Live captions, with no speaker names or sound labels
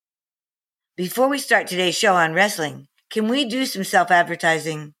Before we start today's show on wrestling, can we do some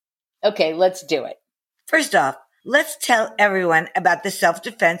self-advertising? Okay, let's do it. First off, let's tell everyone about the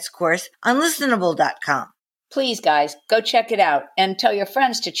self-defense course on listenable.com. Please, guys, go check it out and tell your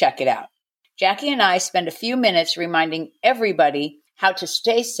friends to check it out. Jackie and I spend a few minutes reminding everybody how to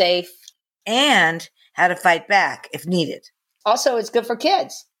stay safe and how to fight back if needed. Also, it's good for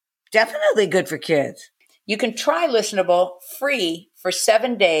kids. Definitely good for kids. You can try Listenable free for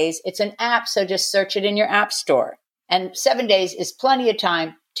 7 days. It's an app, so just search it in your app store. And 7 days is plenty of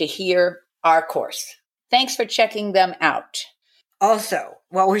time to hear our course. Thanks for checking them out. Also,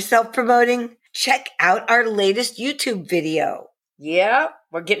 while we're self-promoting, check out our latest YouTube video. Yeah,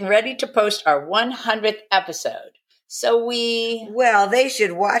 we're getting ready to post our 100th episode. Well, they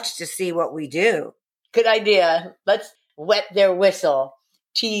should watch to see what we do. Good idea. Let's wet their whistle.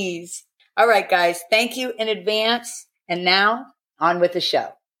 Tease. All right, guys. Thank you in advance. And now, on with the show.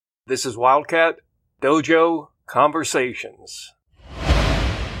 This is Wildcat Dojo Conversations.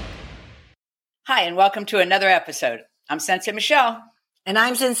 Hi, and welcome to another episode. I'm Sensei Michelle. And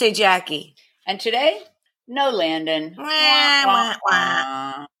I'm Sensei Jackie. And today, no Landon. Wah, wah,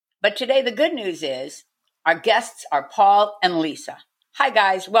 wah. But today, the good news is our guests are Paul and Lisa. Hi,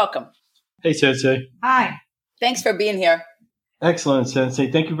 guys. Welcome. Hey, Sensei. Hi. Thanks for being here. Excellent,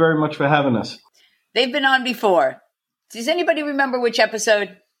 Sensei. Thank you very much for having us. They've been on before. Does anybody remember which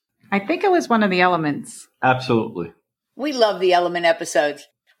episode? I think it was one of the elements. Absolutely. We love the Element episodes.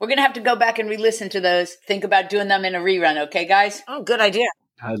 We're going to have to go back and re-listen to those. Think about doing them in a rerun, okay, guys? Oh, good idea.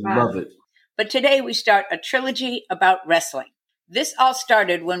 I love it. But today we start a trilogy about wrestling. This all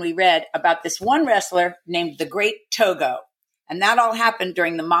started when we read about this one wrestler named the Great Togo. And that all happened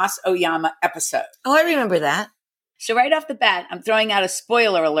during the Mas Oyama episode. Oh, I remember that. So right off the bat, I'm throwing out a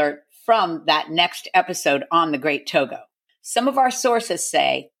spoiler alert from that next episode on the Great Togo. Some of our sources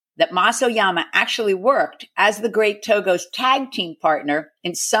say that Mas Oyama actually worked as the Great Togo's tag team partner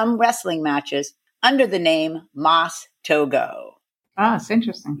in some wrestling matches under the name Mas Togo. Ah, it's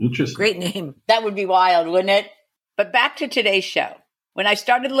interesting. Interesting. Great name. That would be wild, wouldn't it? But back to today's show. When I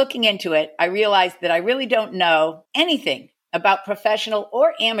started looking into it, I realized that I really don't know anything about professional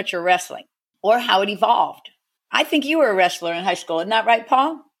or amateur wrestling or how it evolved. I think you were a wrestler in high school. Isn't that right,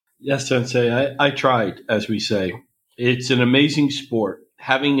 Paul? Yes, Sensei. I tried, as we say. It's an amazing sport.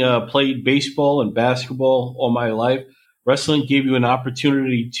 Having played baseball and basketball all my life, wrestling gave you an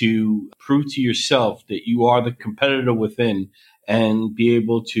opportunity to prove to yourself that you are the competitor within and be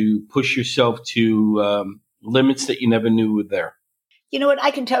able to push yourself to limits that you never knew were there. You know what?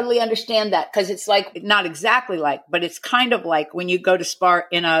 I can totally understand that because it's like, not exactly like, but it's kind of like when you go to spar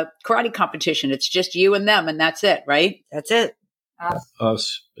in a karate competition. It's just you and them and that's it, right? That's it.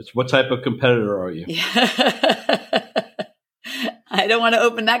 Us. It's what type of competitor are you? Yeah. I don't want to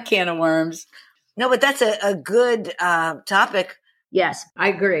open that can of worms. No, but that's a good topic. Yes, I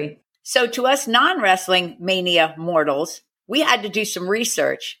agree. So to us non-wrestling mania mortals, we had to do some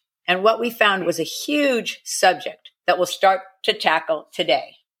research. And what we found was a huge subject that we'll start to tackle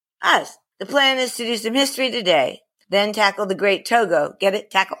today. Us. The plan is to do some history today, then tackle the Great Togo. Get it?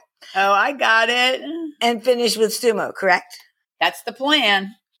 Tackle. Oh, I got it. And finish with sumo, correct? That's the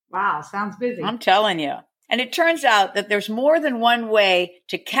plan. Wow, sounds busy. I'm telling you. And it turns out that there's more than one way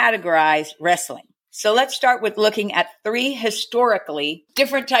to categorize wrestling. So let's start with looking at 3 historically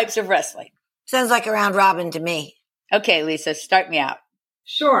different types of wrestling. Sounds like a round robin to me. Okay, Lisa, start me out.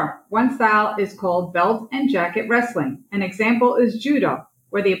 Sure. One style is called belt and jacket wrestling. An example is judo,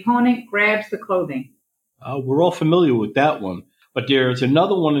 where the opponent grabs the clothing. We're all familiar with that one, but there's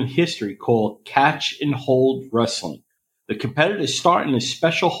another one in history called catch and hold wrestling. The competitors start in a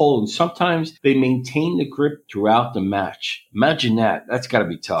special hold, and sometimes they maintain the grip throughout the match. Imagine that. That's got to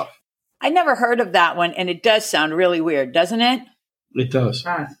be tough. I never heard of that one, and it does sound really weird, doesn't it? It does.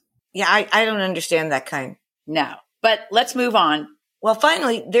 Yeah, I don't understand that kind. No. But let's move on. Well,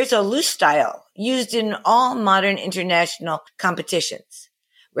 finally, there's a loose style used in all modern international competitions.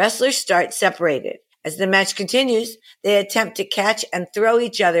 Wrestlers start separated. As the match continues, they attempt to catch and throw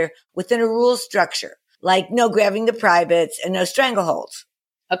each other within a rule structure, like no grabbing the privates and no strangleholds.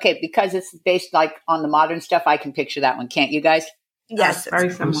 Okay, because it's based like on the modern stuff, I can picture that one. Can't you guys? Yes. Very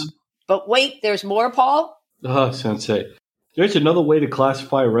similar. But wait, there's more, Paul? Sensei. There's another way to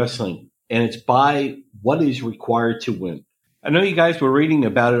classify wrestling, and it's by what is required to win. I know you guys were reading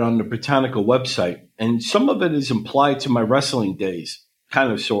about it on the Britannica website, and some of it is implied to my wrestling days.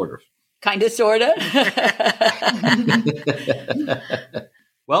 Kind of, sort of. Kind of, sort of.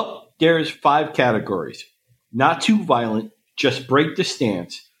 Well, there's 5 categories. Not too violent, just break the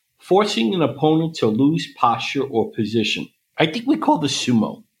stance, forcing an opponent to lose posture or position. I think we call this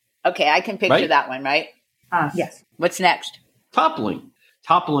sumo. Okay, I can picture that one, right? Yes. What's next? Toppling.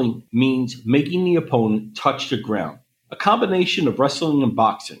 Toppling means making the opponent touch the ground, a combination of wrestling and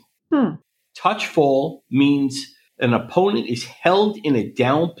boxing. Touch fall means an opponent is held in a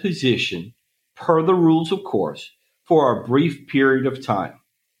down position, per the rules, of course, for a brief period of time.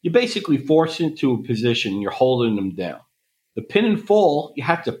 You basically force into a position, you're holding them down. The pin and fall, you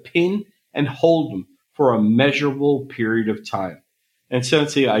have to pin and hold them for a measurable period of time. And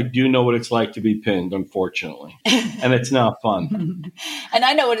Sensei, I do know what it's like to be pinned, unfortunately. And it's not fun. And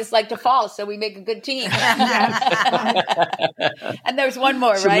I know what it's like to fall, so we make a good team. And there's one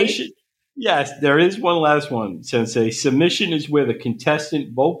more, Submission, right? Yes, there is one last one, Sensei. Submission is where the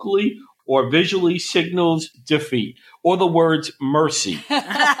contestant vocally or visually signals defeat, or the words mercy.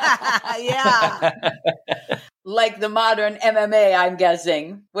 Yeah. Like the modern MMA, I'm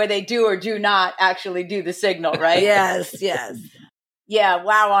guessing, where they do or do not actually do the signal, right? Yes. Yeah,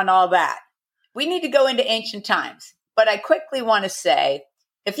 wow on all that. We need to go into ancient times, but I quickly want to say,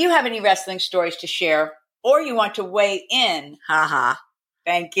 if you have any wrestling stories to share or you want to weigh in,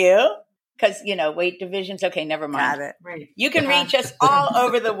 thank you, because, weight divisions, okay, never mind. Got it. Right. You can reach us all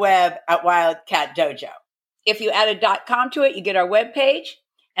over the web at Wildcat Dojo. If you add a .com to it, you get our webpage.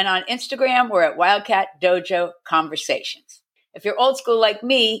 And on Instagram, we're at Wildcat Dojo Conversations. If you're old school like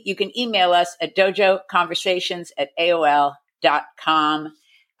me, you can email us at dojoconversations@aol.com.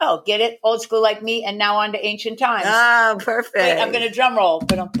 Oh, get it? Old school like me, and now on to ancient times. Oh, perfect. Wait, I'm going to drum roll.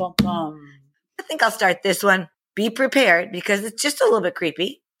 I think I'll start this one. Be prepared, because it's just a little bit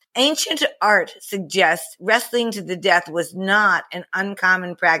creepy. Ancient art suggests wrestling to the death was not an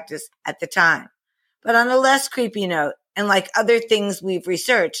uncommon practice at the time. But on a less creepy note, and like other things we've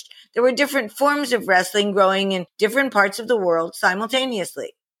researched, there were different forms of wrestling growing in different parts of the world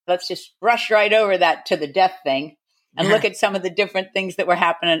simultaneously. Let's just rush right over that to the death thing and look at some of the different things that were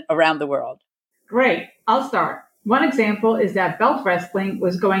happening around the world. Great. I'll start. One example is that belt wrestling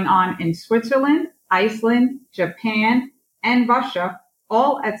was going on in Switzerland, Iceland, Japan, and Russia,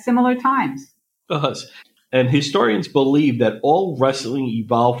 all at similar times. And historians believe that all wrestling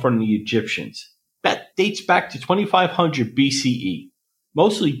evolved from the Egyptians. That dates back to 2500 BCE,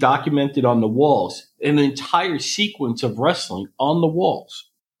 mostly documented on the walls, an entire sequence of wrestling on the walls.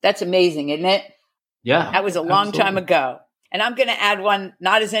 That's amazing, isn't it? Yeah. That was a long time ago. And I'm going to add one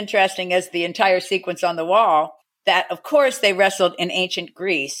not as interesting as the entire sequence on the wall, that, of course, they wrestled in ancient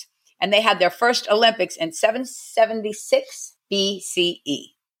Greece, and they had their first Olympics in 776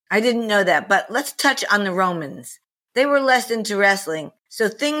 BCE. I didn't know that, but let's touch on the Romans. They were less into wrestling, so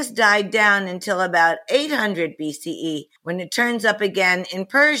things died down until about 800 BCE, when it turns up again in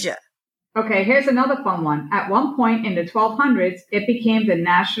Persia. Okay, here's another fun one. At one point in the 1200s, it became the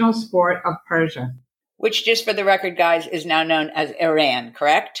national sport of Persia. Which, just for the record, guys, is now known as Iran,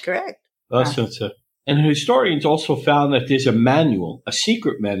 correct? Correct. And historians also found that there's a manual, a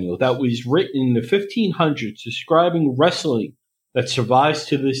secret manual, that was written in the 1500s describing wrestling that survives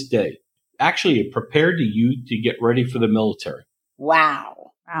to this day. Actually, it prepared the youth to get ready for the military.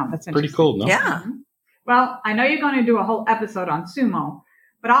 Wow. Wow, that's pretty cool, no? Yeah. Well, I know you're going to do a whole episode on sumo,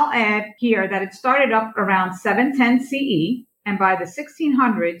 but I'll add here that it started up around 710 CE, and by the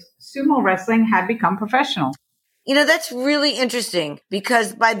 1600s, sumo wrestling had become professional. That's really interesting,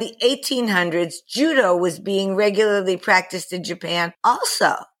 because by the 1800s, judo was being regularly practiced in Japan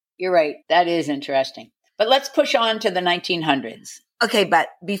also. You're right. That is interesting. But let's push on to the 1900s. Okay, but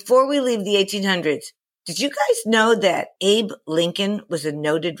before we leave the 1800s, did you guys know that Abe Lincoln was a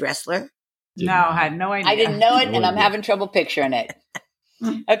noted wrestler? No, I had no idea. I didn't know it, and I'm having trouble picturing it.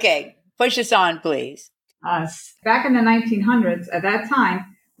 Okay, push us on, please. Back in the 1900s, at that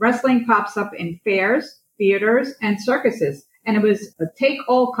time, wrestling pops up in fairs, theaters, and circuses, and it was a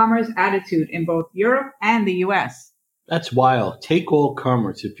take-all-comers attitude in both Europe and the U.S. That's wild. Take all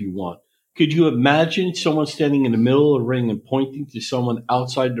comers if you want. Could you imagine someone standing in the middle of the ring and pointing to someone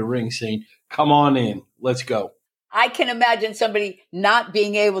outside the ring saying, "Come on in, let's go"? I can imagine somebody not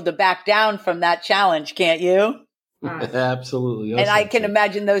being able to back down from that challenge, can't you? Absolutely. And I can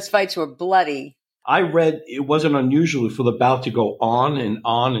imagine those fights were bloody. I read it wasn't unusual for the bout to go on and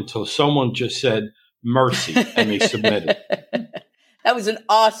on until someone just said mercy and they submitted. That was an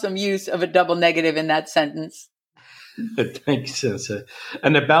awesome use of a double negative in that sentence. Thanks, Sensei.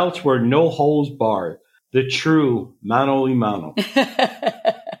 And the bouts were no holds barred. The true mano a mano.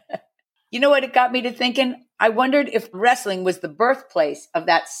 You know what it got me to thinking? I wondered if wrestling was the birthplace of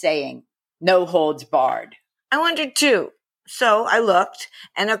that saying, no holds barred. I wondered too. So I looked,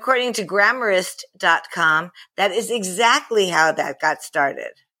 and according to Grammarist.com, that is exactly how that got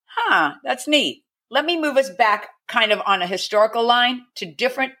started. That's neat. Let me move us back kind of on a historical line to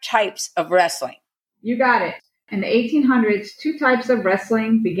different types of wrestling? You got it. In the 1800s, two types of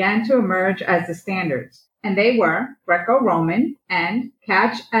wrestling began to emerge as the standards, and they were Greco-Roman and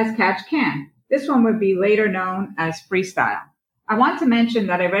catch as catch can. This one would be later known as freestyle. I want to mention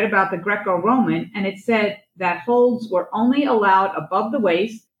that I read about the Greco-Roman, and it said that holds were only allowed above the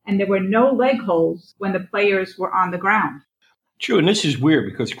waist, and there were no leg holds when the players were on the ground. True, and this is weird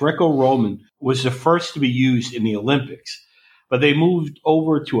because Greco-Roman was the first to be used in the Olympics, but they moved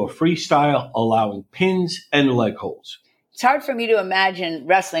over to a freestyle allowing pins and leg holds. It's hard for me to imagine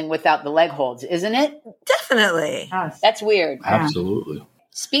wrestling without the leg holds, isn't it? Definitely. Yes. That's weird. Absolutely.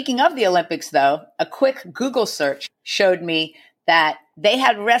 Speaking of the Olympics, though, a quick Google search showed me that they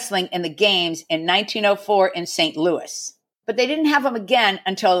had wrestling in the games in 1904 in St. Louis, but they didn't have them again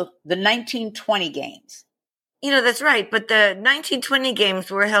until the 1920 games. That's right. But the 1920 games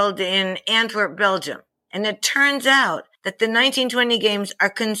were held in Antwerp, Belgium. And it turns out that the 1920 games are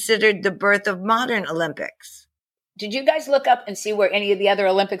considered the birth of modern Olympics. Did you guys look up and see where any of the other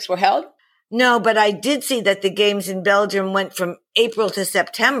Olympics were held? No, but I did see that the games in Belgium went from April to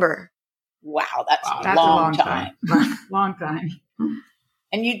September. Wow, that's That's long a long time. Long time.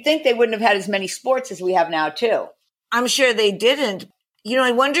 And you'd think they wouldn't have had as many sports as we have now, too. I'm sure they didn't.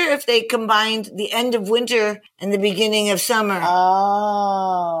 I wonder if they combined the end of winter and the beginning of summer.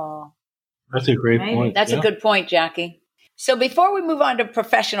 Oh. That's a great Maybe. point. That's a good point, Jackie. So before we move on to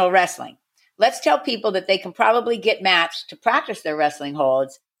professional wrestling, let's tell people that they can probably get matched to practice their wrestling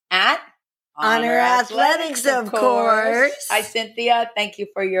holds at Honor Athletics, of course. Hi, Cynthia. Thank you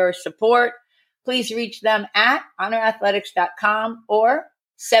for your support. Please reach them at honorathletics.com or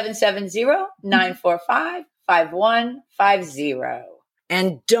 770-945-5150.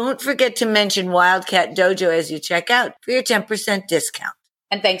 And don't forget to mention Wildcat Dojo as you check out for your 10% discount.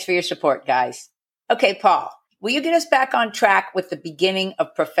 And thanks for your support, guys. Okay, Paul, will you get us back on track with the beginning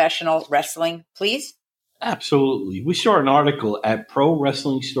of professional wrestling, please? Absolutely. We saw an article at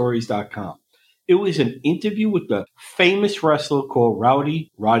ProWrestlingStories.com. It was an interview with the famous wrestler called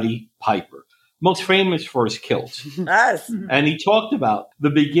Roddy Piper, most famous for his kilts. Us. And he talked about the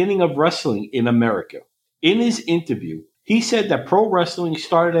beginning of wrestling in America. In his interview, he said that pro wrestling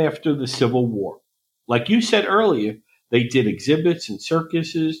started after the Civil War. Like you said earlier, they did exhibits and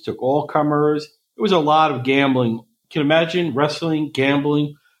circuses, took all comers. It was a lot of gambling. Can you imagine wrestling,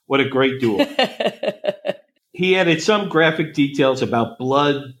 gambling? What a great duo. He added some graphic details about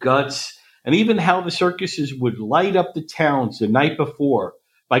blood, guts, and even how the circuses would light up the towns the night before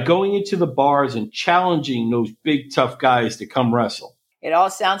by going into the bars and challenging those big, tough guys to come wrestle. It all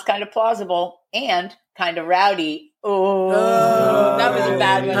sounds kind of plausible and kind of rowdy. Oh, that was a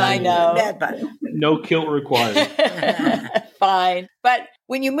bad one, I know. Bad one. No kilt required. Fine. But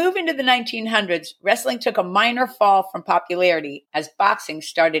when you move into the 1900s, wrestling took a minor fall from popularity as boxing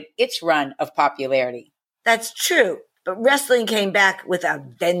started its run of popularity. That's true. But wrestling came back with a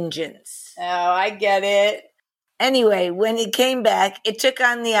vengeance. Oh, I get it. Anyway, when it came back, it took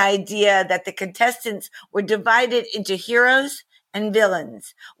on the idea that the contestants were divided into heroes and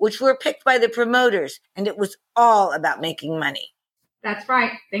villains, which were picked by the promoters, and it was all about making money. That's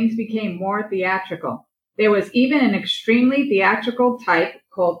right. Things became more theatrical. There was even an extremely theatrical type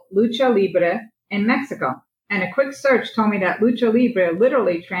called lucha libre in Mexico. And a quick search told me that lucha libre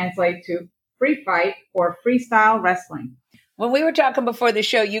literally translates to free fight or freestyle wrestling. When we were talking before the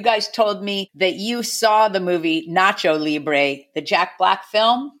show, you guys told me that you saw the movie Nacho Libre, the Jack Black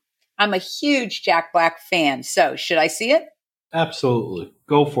film. I'm a huge Jack Black fan. So should I see it? Absolutely.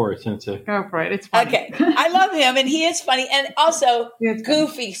 Go for it, Sensei. Go for it. It's funny. Okay. I love him and he is funny and also It's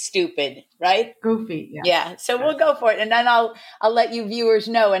goofy, stupid, right? goofy. Yeah. Yeah. So we'll go for it. And then I'll let you viewers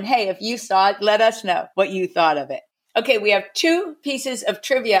know. And hey, if you saw it, let us know what you thought of it. Okay. We have two pieces of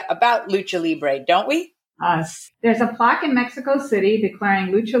trivia about Lucha Libre, don't we? There's a plaque in Mexico City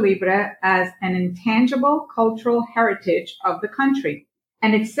declaring lucha libre as an intangible cultural heritage of the country.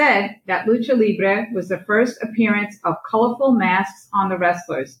 And it said that lucha libre was the first appearance of colorful masks on the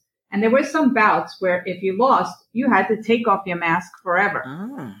wrestlers. And there were some bouts where if you lost, you had to take off your mask forever.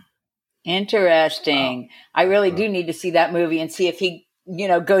 Oh. Interesting. I really do need to see that movie and see if he,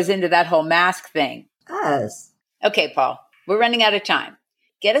 goes into that whole mask thing. Us. Okay, Paul, we're running out of time.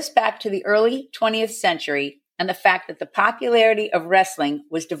 Get us back to the early 20th century and the fact that the popularity of wrestling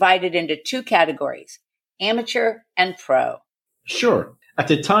was divided into two categories, amateur and pro. Sure. At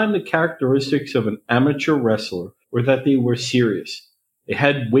the time, the characteristics of an amateur wrestler were that they were serious. They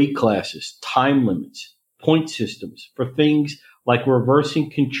had weight classes, time limits, point systems for things like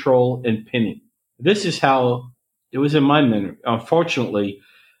reversing control and pinning. This is how it was in my memory. Unfortunately,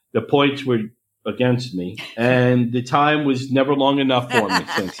 the points were against me, and the time was never long enough for me,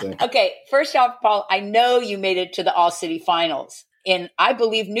 Sensei. Okay, first off, Paul, I know you made it to the All-City Finals in, I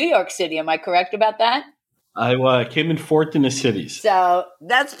believe, New York City. Am I correct about that? I came in fourth in the cities. So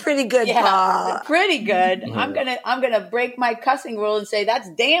That's pretty good, Paul. pretty good. I'm gonna break my cussing rule and say that's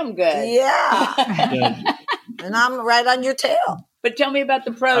damn good. Yeah. Yeah, And I'm right on your tail. But tell me about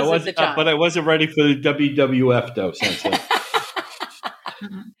the pros at the time. but I wasn't ready for the WWF though, Sensei.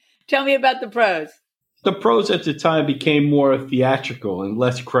 Tell me about the pros. The pros at the time became more theatrical and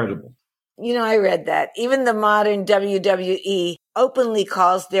less credible. You know, I read that. Even the modern WWE openly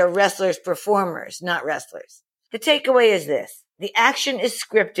calls their wrestlers performers, not wrestlers. The takeaway is this. The action is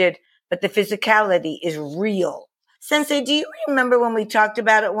scripted, but the physicality is real. Sensei, do you remember when we talked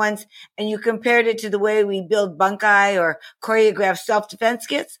about it once and you compared it to the way we build bunkai or choreograph self-defense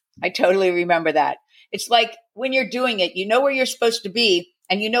kits? I totally remember that. It's like when you're doing it, you know where you're supposed to be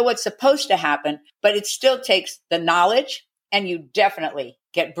and you know what's supposed to happen, but it still takes the knowledge and you definitely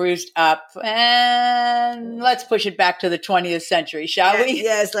get bruised up. And let's push it back to the 20th century, shall we?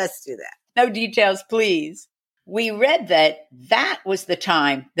 Yes, let's do that. No details, please. We read that was the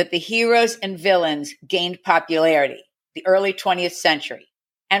time that the heroes and villains gained popularity, the early 20th century.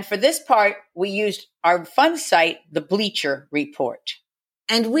 And for this part, we used our fun site, the Bleacher Report.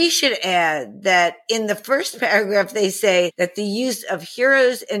 And we should add that in the first paragraph, they say that the use of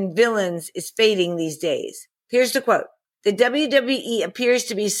heroes and villains is fading these days. Here's the quote. The WWE appears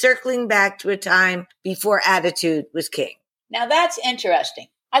to be circling back to a time before Attitude was king. Now that's interesting.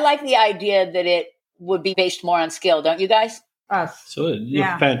 I like the idea that it would be based more on skill, don't you guys? Us. So you're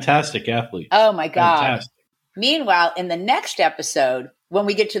a fantastic athlete. Oh my God. Fantastic. Meanwhile, in the next episode, when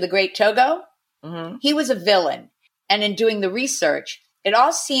we get to the Great Togo, he was a villain. And in doing the research, it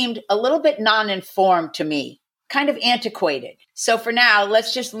all seemed a little bit non-informed to me, kind of antiquated. So for now,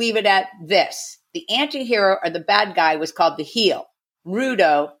 let's just leave it at this. The anti-hero or the bad guy was called the heel,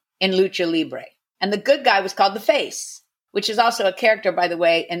 Rudo in Lucha Libre. And the good guy was called the face, which is also a character, by the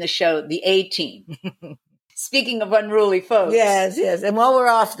way, in the show The A-Team. Speaking of unruly folks. Yes, yes. And while we're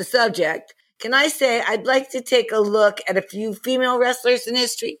off the subject, can I say I'd like to take a look at a few female wrestlers in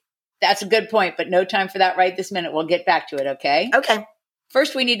history? That's a good point, but no time for that right this minute. We'll get back to it, okay? Okay.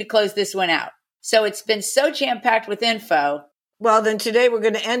 First, we need to close this one out. So it's been so jam-packed with info. Well, then today we're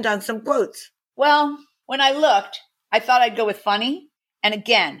going to end on some quotes. Well, when I looked, I thought I'd go with funny. And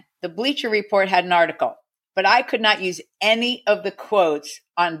again, the Bleacher Report had an article, but I could not use any of the quotes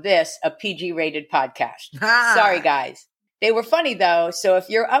on this, a PG-rated podcast. Sorry, guys. They were funny, though, so if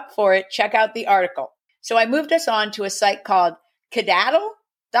you're up for it, check out the article. So I moved us on to a site called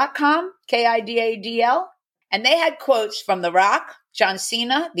Kidadl.com, Kidadl, and they had quotes from The Rock, John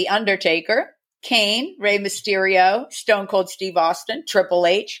Cena, The Undertaker, Kane, Rey Mysterio, Stone Cold Steve Austin, Triple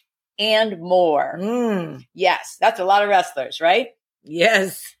H, and more. Yes, that's a lot of wrestlers, right?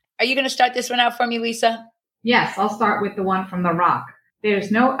 Yes. Are you going to start this one out for me, Lisa? Yes, I'll start with the one from The Rock.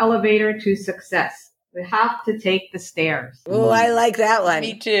 There's no elevator to success. We have to take the stairs. Oh, I like that one.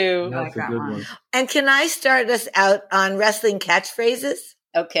 Me too. That's a good one. And can I start us out on wrestling catchphrases?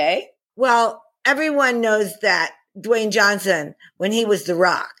 Okay. Well, everyone knows that Dwayne Johnson, when he was The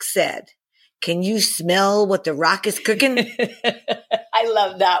Rock, said, "Can you smell what The Rock is cooking?" I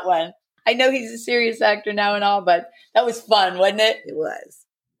love that one. I know he's a serious actor now and all, but that was fun, wasn't it? It was.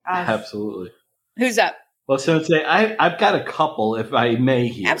 Absolutely. Who's up? Well, Sensei, I've got a couple, if I may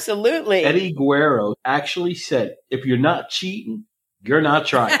here. Absolutely. Eddie Guerrero actually said, if you're not cheating, you're not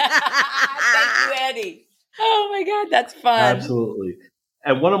trying. Thank you, Eddie. Oh, my God. That's fun. Absolutely.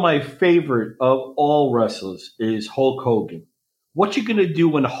 And one of my favorite of all wrestlers is Hulk Hogan. What you going to do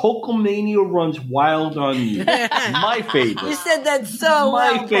when Hulkamania runs wild on you? My favorite. You said that so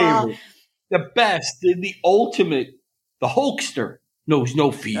My well, favorite. Paul. The best, the ultimate, the Hulkster knows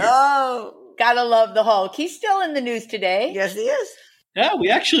no fear. Oh, Gotta love the Hulk. He's still in the news today. yes, he is. Yeah,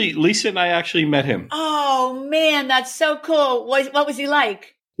 Lisa and I actually met him. Oh, man. That's so cool. What was he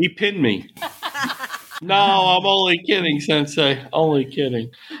like? He pinned me. No, I'm only kidding, Sensei. Only kidding.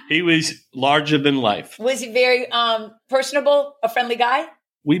 He was larger than life. Was he very personable, a friendly guy?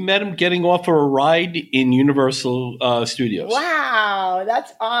 We met him getting off of a ride in Universal Studios. Wow.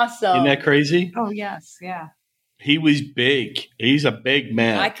 That's awesome. Isn't that crazy? Oh, yes. Yeah. He was big. He's a big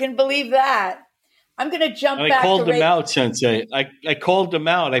man. I can believe that. I'm going to jump And back I called to him out, Sensei. I called him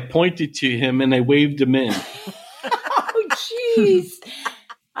out. I pointed to him and I waved him in. Oh, jeez.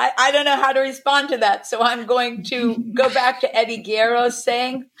 I don't know how to respond to that. So I'm going to go back to Eddie Guerrero's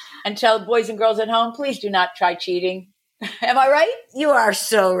saying and tell boys and girls at home, please do not try cheating. Am I right? You are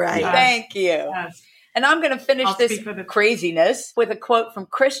so right. Yes. Thank you. Yes. And I'm going to finish I'll this speak for the- craziness with a quote from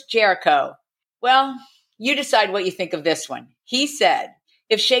Chris Jericho. Well, you decide what you think of this one. He said,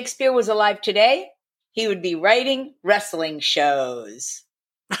 if Shakespeare was alive today, he would be writing wrestling shows.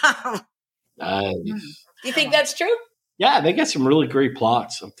 Nice. Do you think that's true? Yeah, they got some really great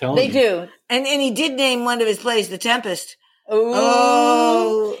plots. I'm telling you. They do. And he did name one of his plays The Tempest. Ooh.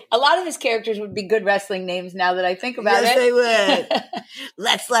 Oh. A lot of his characters would be good wrestling names now that I think about Yes, it. they would.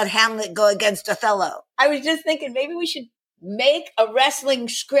 Let's let Hamlet go against Othello. I was just thinking maybe we should make a wrestling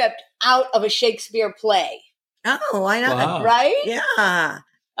script out of a Shakespeare play. Oh, why not? Wow. Right? Yeah.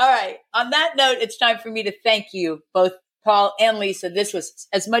 All right. On that note, it's time for me to thank you, both Paul and Lisa. This was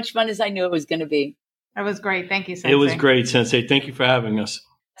as much fun as I knew it was going to be. That was great. Thank you, Sensei. It was great, Sensei. Thank you for having us.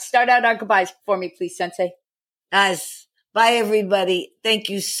 Start out our goodbyes for me, please, Sensei. Guys, bye, everybody. Thank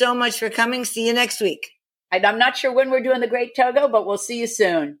you so much for coming. See you next week. I'm not sure when we're doing the Great Togo, but we'll see you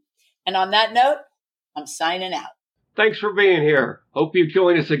soon. And on that note, I'm signing out. Thanks for being here. Hope you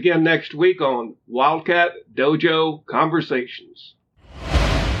join us again next week on Wildcat Dojo Conversations.